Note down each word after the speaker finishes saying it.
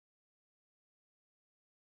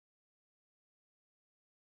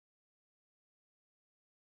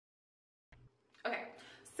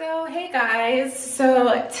So hey guys,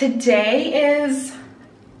 so today is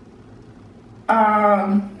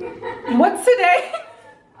what's today?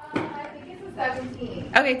 I think it's the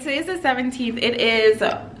 17th. Okay, today's the 17th. It is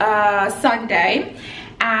Sunday,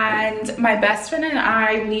 and my best friend and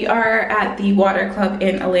I, we are at the water club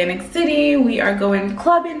in Atlantic City. We are going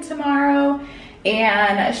clubbing tomorrow,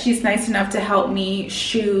 and she's nice enough to help me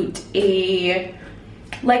shoot a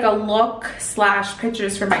look /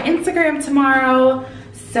 pictures for my Instagram tomorrow.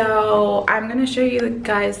 So I'm gonna show you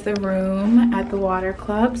guys the room at the water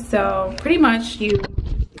club. So pretty much you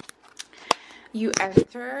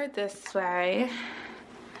enter this way.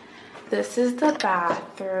 This is the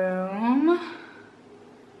bathroom,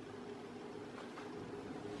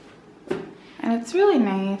 and it's really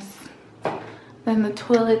nice. Then the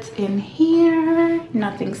toilet's in here,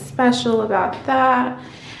 nothing special about that.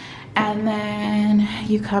 And then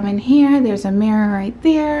you come in here, there's a mirror right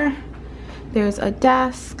there. There's a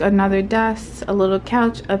desk, another desk, a little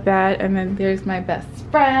couch, a bed, and then there's my best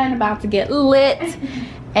friend about to get lit.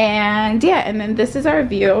 And yeah, and then this is our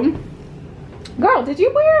view. Girl, did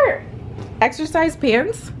you wear exercise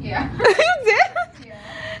pants? Yeah. You did? Yeah.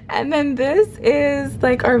 And then this is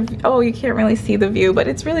like our, oh, you can't really see the view, but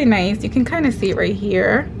it's really nice. You can kind of see it right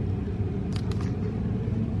here.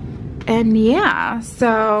 And yeah,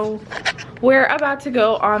 so we're about to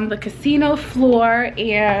go on the casino floor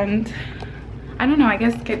and I don't know, I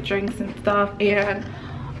guess get drinks and stuff. And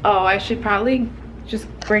oh, I should probably just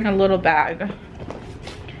bring a little bag.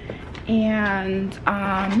 And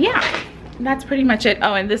yeah, that's pretty much it.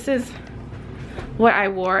 Oh, and this is what I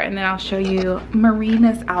wore, and then I'll show you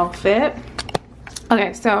Marina's outfit.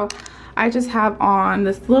 Okay, so I just have on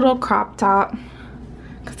this little crop top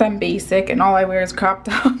because I'm basic and all I wear is crop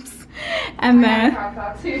tops. And then crop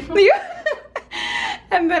top too.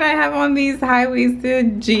 and then I have on these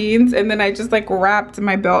high-waisted jeans, and then I just like wrapped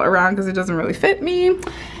my belt around because it doesn't really fit me.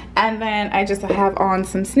 And then I just have on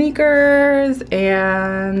some sneakers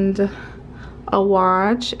and a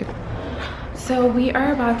watch. So we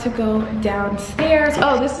are about to go downstairs.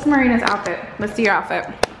 Oh, this is Marina's outfit. Let's see your outfit.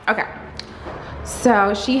 Okay.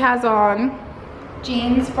 So she has on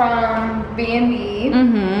Jeans from B&B.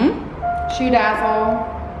 Mm-hmm. Shoe Dazzle.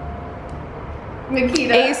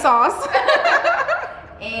 Makeda. ASOS.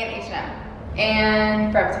 And H&M.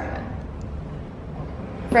 And Forever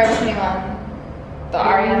 21. Forever 21. The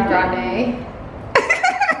Ariana Grande.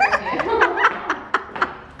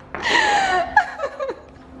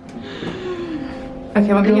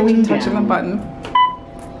 Okay, let me get you touching the button.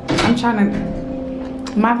 I'm trying to,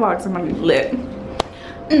 my vlogs are gonna be lit.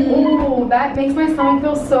 Ooh, that makes my stomach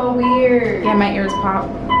feel so weird. Yeah, my ears pop.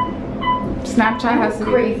 Snapchat has to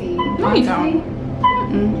be crazy. No, you don't.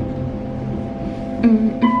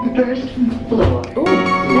 First floor. Ooh,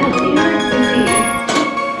 yeah.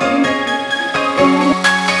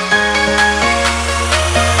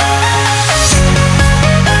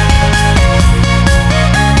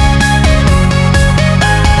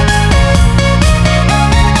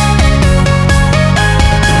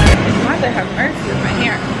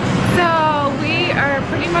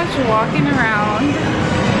 Walking around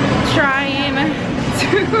trying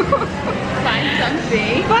to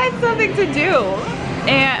find something to do.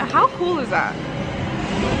 And how cool is that?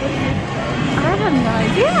 I have no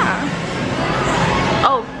idea.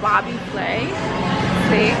 Oh, Bobby Flay.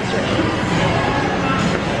 See?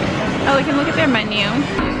 Oh, we can look at their menu.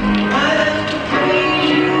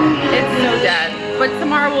 It's so dead, but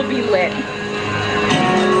tomorrow will be lit.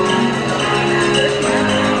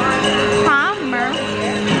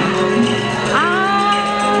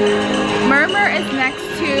 Murmur is next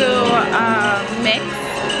to Mix.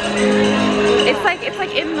 It's like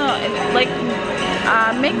in the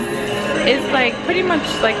Mix is like pretty much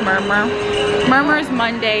like Murmur. Murmur's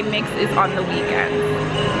Monday, Mix is on the weekend.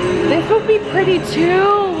 This will be pretty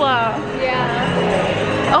too.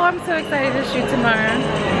 Yeah. Oh, I'm so excited to shoot tomorrow.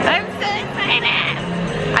 I'm so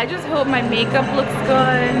excited. I just hope my makeup looks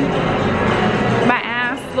good. My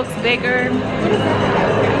ass looks bigger.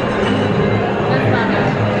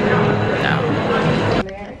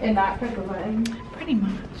 In that purple line. Pretty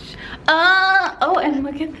much. Oh, and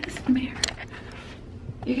look at this mirror.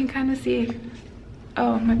 You can kind of see.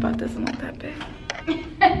 Oh, my butt doesn't look that big.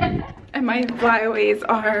 And my flyaways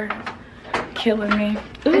are killing me.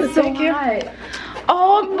 Ooh, it's so hot.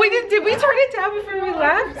 Oh, wait, did we turn it down before we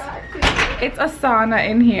left? It's a sauna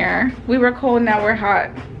in here. We were cold, now we're hot.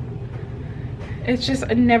 It's just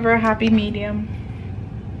a never happy medium.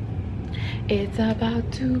 It's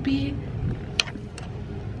about to be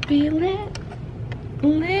lit.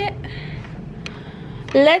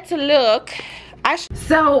 Let's look.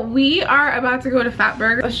 So we are about to go to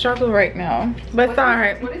Fatburger. A struggle right now, but it's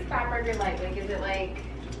alright. What is Fatburger like? Like, is it like?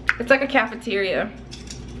 It's like a cafeteria.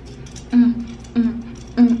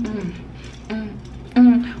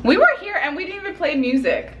 We were here and we didn't even play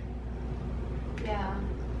music. Yeah.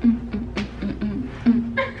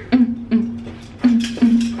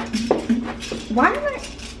 Why am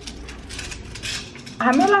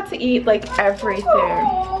I'm allowed to eat like everything.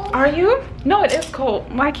 Are you? No, it is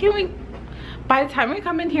cold. Why can't we? By the time we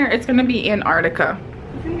come in here, it's gonna be Antarctica.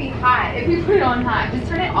 It's gonna be hot. If we put it on hot, just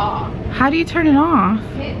turn it off. How do you turn it off?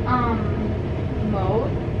 Hit mode.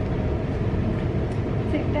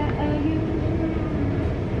 Take that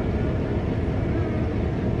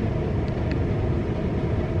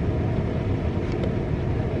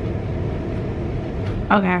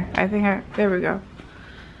Okay, I think there we go.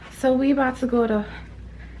 So we about to go to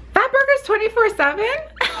Fatburger's 24/7.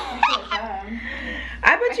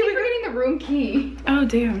 I bet you we're getting the room key. Oh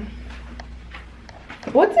damn.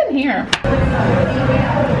 What's in here?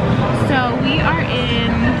 So we are in.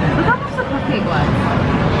 Look how much the cupcake was.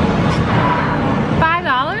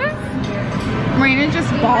 $5? Marina just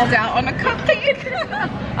balled out on a cupcake.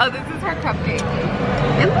 Oh, this is her cupcake.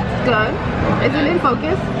 It looks good. Is it in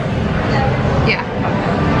focus? Yeah.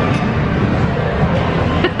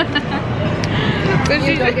 So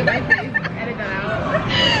she just Edit that out.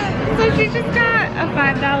 So she just got a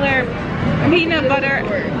 $5 peanut butter.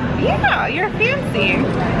 Yeah, you're fancy.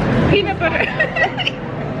 Peanut butter.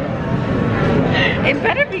 It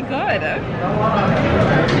better be good.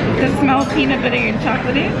 Does it smell peanut butter and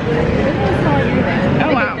chocolatey?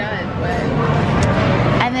 Oh wow.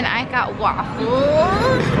 And then I got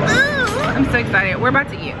waffles. I'm so excited. We're about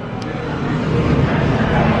to eat.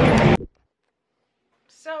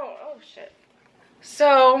 Oh shit.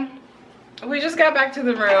 So we just got back to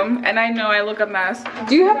the room and I know I look a mess.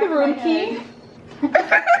 Do you have the room key? We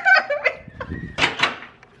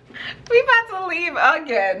about to leave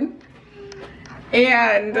again.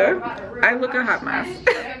 And I look a hot mess.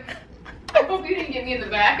 I hope you didn't get me in the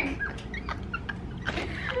bag.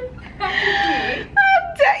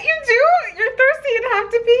 You do? You're thirsty and have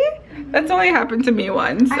to pee? That's only happened to me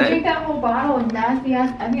once. I drank that whole bottle of nasty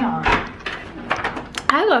ass Evian.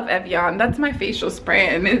 I love Evian. That's my facial spray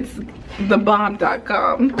and it's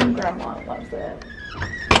thebomb.com. Grandma loves it.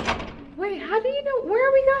 Wait, how do you know? Where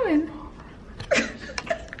are we going?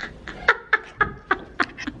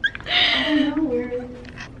 I don't know where.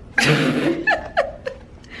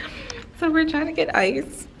 So we're trying to get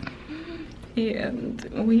ice and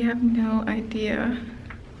we have no idea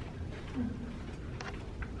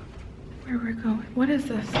where we're going. What is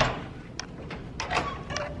this?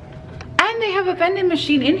 And they have a vending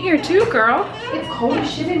machine in here too, girl. It's cold as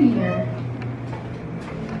shit in here.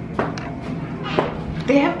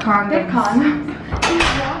 They have condoms. They have condoms.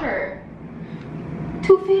 There's water.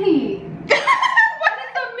 $2.50. What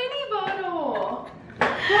is the mini bottle?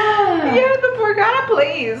 Yeah, the Borgata,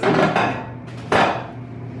 please.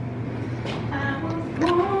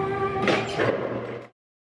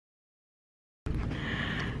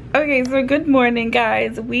 Okay, so good morning,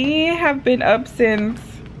 guys. We have been up since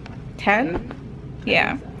 10.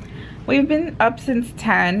 Yeah, we've been up since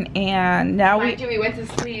 10 and now we went to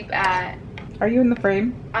sleep at. Are you in the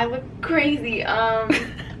frame? I look crazy.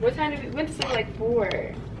 What time did we went to sleep? Like 4,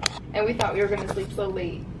 and we thought we were gonna sleep so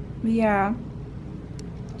late. Yeah,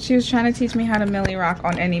 she was trying to teach me how to milli rock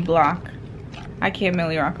on any block. I can't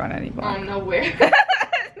milli rock on any block. Oh, nowhere.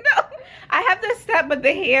 No, I have the step, but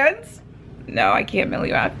the hands, no, I can't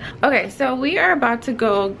milli rock. Okay, so we are about to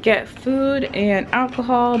go get food and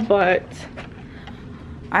alcohol, but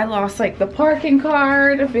I lost like the parking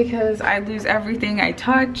card because I lose everything I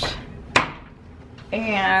touch.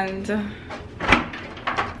 And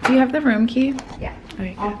do you have the room key? Yeah.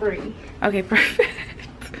 Okay, all 3. Okay, perfect.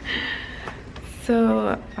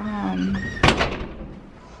 So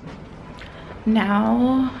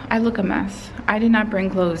now I look a mess. I did not bring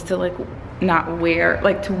clothes to like not wear,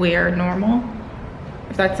 like to wear normal,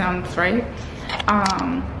 if that sounds right.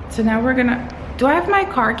 So now we're gonna, do I have my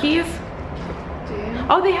car keys? Do you?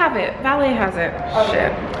 Oh, they have it. Valet has it. Oh,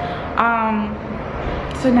 shit.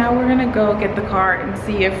 So now we're gonna go get the car and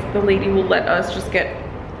see if the lady will let us just get,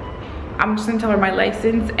 I'm just gonna tell her my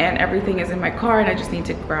license and everything is in my car and I just need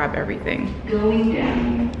to grab everything. Going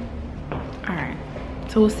down. All right,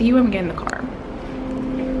 so we'll see you when we get in the car.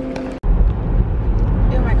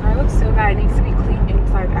 Yo, my car looks so bad. It needs to be cleaned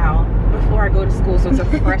inside out before I go to school so it's a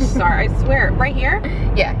fresh start. I swear, right here?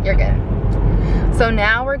 Yeah, you're good. So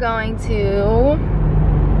now we're going to,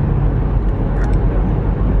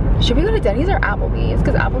 should we go to Denny's or Applebee's?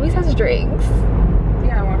 Because Applebee's has drinks.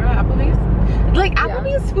 Yeah, we're going to Applebee's. Like,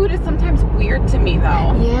 Applebee's food is sometimes weird to me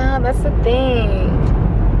though. Yeah, that's the thing.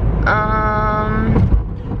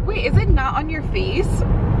 Wait, is it not on your face?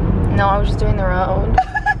 No, I was just doing the road.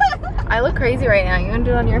 I look crazy right now. You wanna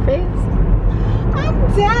do it on your face? I'm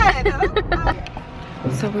dead.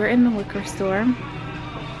 So we're in the liquor store.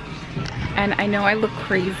 And I know I look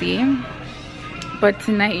crazy, but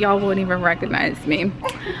tonight y'all won't even recognize me.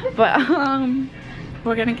 But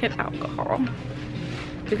we're gonna get alcohol.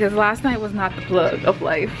 Because last night was not the plug of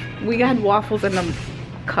life. We had waffles and a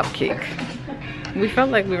cupcake. We felt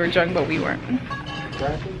like we were drunk, but we weren't.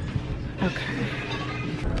 Okay.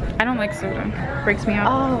 I don't like soda. Breaks me out.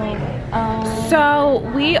 Oh. So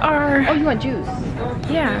we are. Oh, you want juice?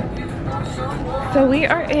 Yeah. So we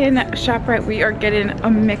are in ShopRite. We are getting a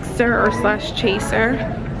mixer or slash chaser.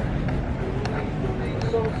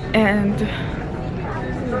 And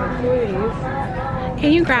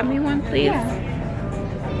can you grab me one, please? Yeah.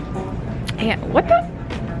 And what the?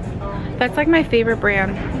 That's like my favorite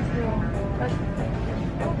brand.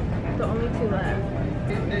 The only two left.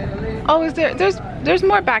 Oh, is there? There's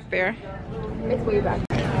more back there. It's way back.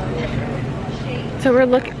 So we're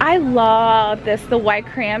looking. I love this, the white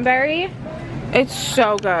cranberry. It's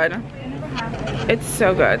so good. It's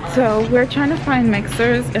so good. So we're trying to find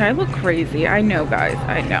mixers, and I look crazy. I know, guys.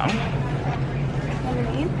 I know.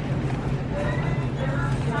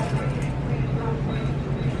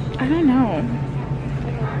 I don't know.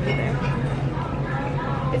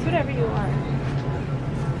 It's whatever you want.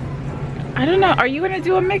 I don't know. Are you gonna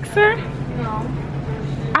do a mixer? No.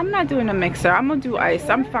 I'm not doing a mixer. I'm gonna do ice.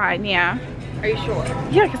 I'm fine. Yeah. Are you sure?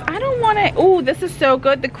 Yeah, because I don't want to. Oh, this is so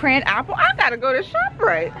good. The cran apple. I gotta go to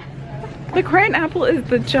ShopRite. The cran apple is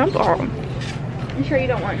the jump on. I'm sure you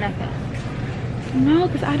don't want nothing. No,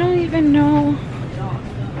 because I don't even know.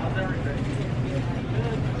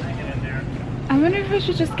 I wonder if I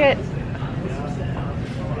should just get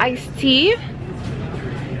iced tea.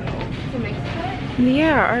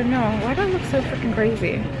 Yeah, or no. Why do I look so freaking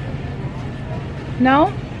crazy?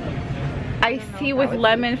 No? Iced tea with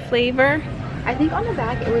lemon flavor. I think on the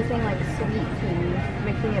back it was saying like sweet tea,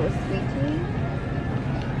 mixing it with sweet tea.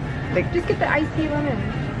 Like, just get the iced tea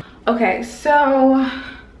lemon. Okay, so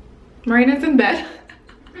Marina's in bed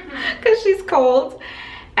because she's cold,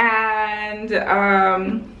 and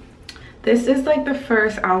this is like the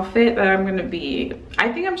first outfit that I'm gonna be.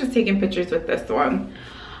 I think I'm just taking pictures with this one.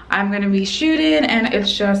 I'm gonna be shooting, and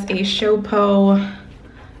it's just a show po.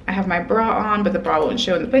 I have my bra on, but the bra won't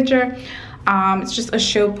show in the picture. It's just a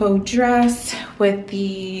show po dress with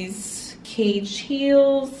these cage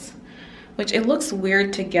heels, which it looks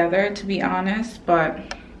weird together, to be honest, but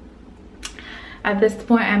at this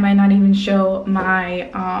point I might not even show my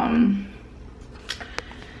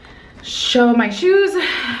shoes.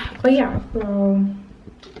 But yeah, so,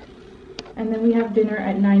 and then we have dinner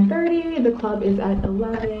at 9:30. The club is at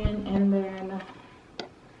 11, and then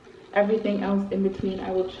everything else in between I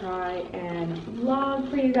will try and vlog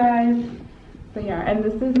for you guys. But yeah, and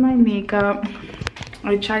this is my makeup.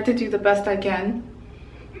 I tried to do the best I can.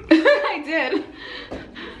 I did.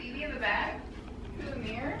 See me in the back? In the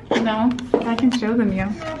mirror? No, I can show them you.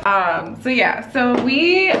 So yeah, so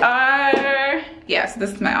we are, yes,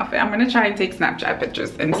 this is my outfit. I'm gonna try and take Snapchat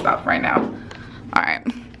pictures and stuff right now. All right,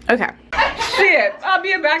 okay. Shit, I'll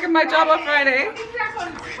be back in my job on Friday.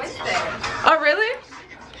 Oh, really?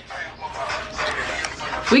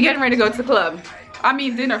 We getting ready to go to the club. I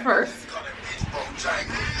mean dinner first.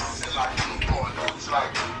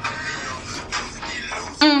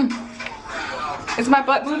 Is my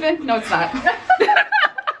butt moving? No, it's not.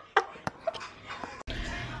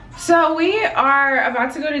 So we are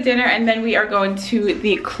about to go to dinner, and then we are going to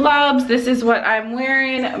the clubs. This is what I'm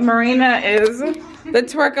wearing. Marina is the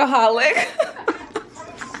twerkaholic.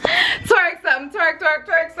 Twerk something, twerk, twerk,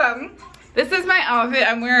 twerk something. This is my outfit.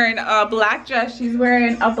 I'm wearing a black dress. She's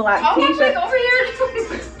wearing a black t-shirt. Over here.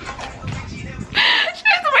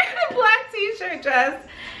 She's wearing a black t-shirt dress.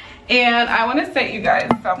 And I want to set you guys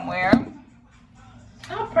somewhere.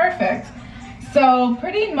 Oh, perfect. So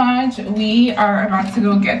pretty much we are about to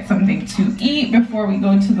go get something to eat before we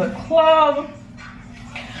go to the club.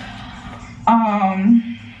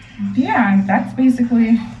 Yeah, that's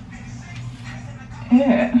basically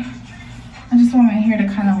it. I just want my hair to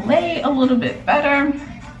kind of lay a little bit better.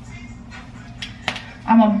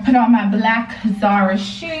 I'm gonna put on my black Zara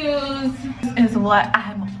shoes. This is what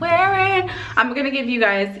I'm wearing. I'm gonna give you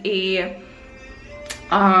guys a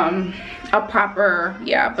proper,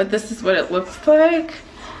 yeah, but this is what it looks like.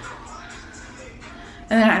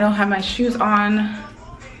 And then I don't have my shoes on.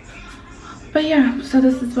 But yeah, so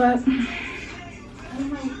this is what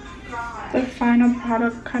the final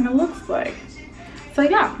product kind of looks like. So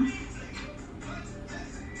yeah.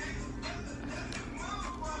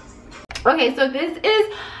 Okay, so this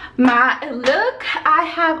is my look. I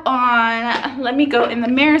have on, let me go in the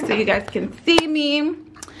mirror so you guys can see me.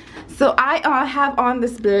 So I have on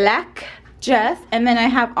this black dress, and then I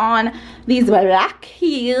have on these black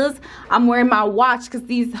heels. I'm wearing my watch because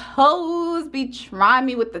these hoes be trying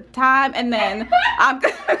me with the time, and then and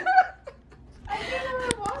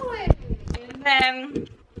then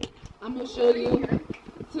I'm gonna show you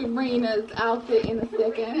Serena's outfit in a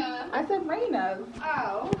second. I said Reina's.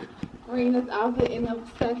 Oh. Reina's outfit in a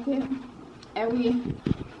second, and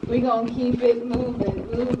we gonna keep it moving,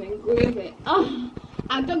 grooving. Oh,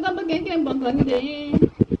 I don't know again.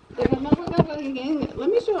 Let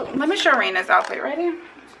me show Reina's outfit. Ready?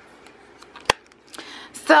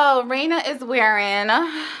 So Reina is wearing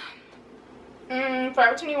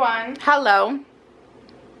Forever 21. Hello.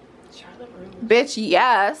 Bitch,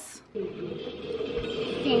 yes. So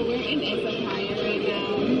we're in Empire right now.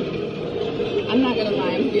 I'm not gonna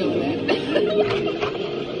lie, I'm feeling it.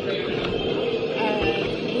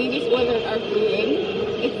 We just ordered our food.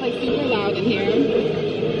 It's like super loud in here.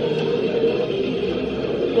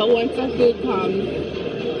 But once our food comes,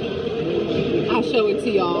 I'll show it to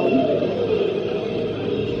y'all.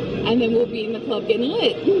 And then we'll be in the club getting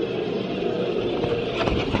lit.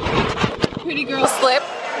 Pretty girl Slip,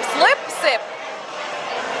 sip.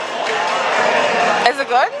 Is it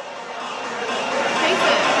good?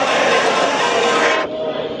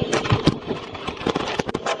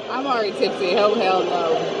 I'm already tipsy. Oh hell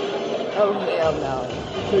no. Oh hell no.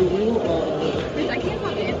 Bitch, I can't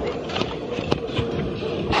stop dancing.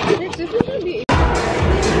 Bitch, this is gonna be.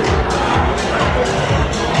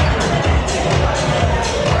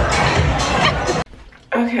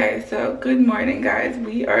 Okay, so good morning, guys.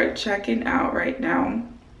 We are checking out right now,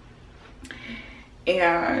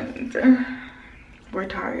 and we're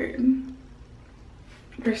tired.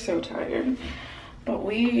 We're so tired, but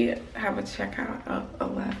we have a checkout of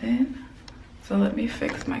 11. So let me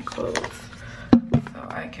fix my clothes so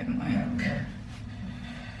I can like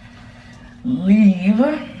leave.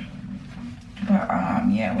 But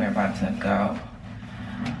yeah, we're about to go.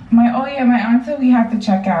 My aunt said we have to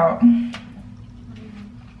check out.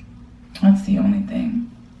 That's the only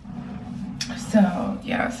thing. So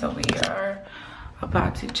yeah, so we are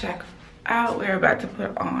about to check out. We're about to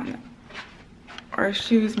put on our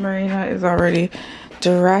shoes. Marina is already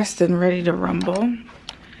dressed and ready to rumble.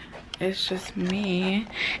 It's just me.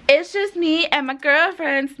 It's just me and my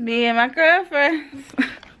girlfriends. Me and my girlfriends.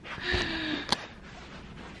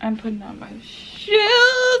 I'm putting on my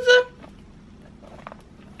shoes.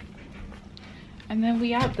 And then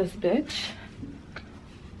we out this bitch.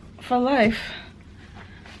 For life.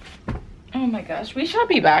 Oh my gosh, we shall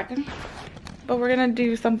be back, but we're gonna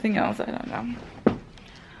do something else. I don't know.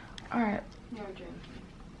 All right.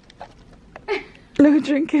 No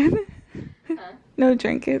drinking. Huh? No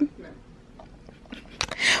drinking. No.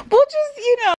 We'll just, you know.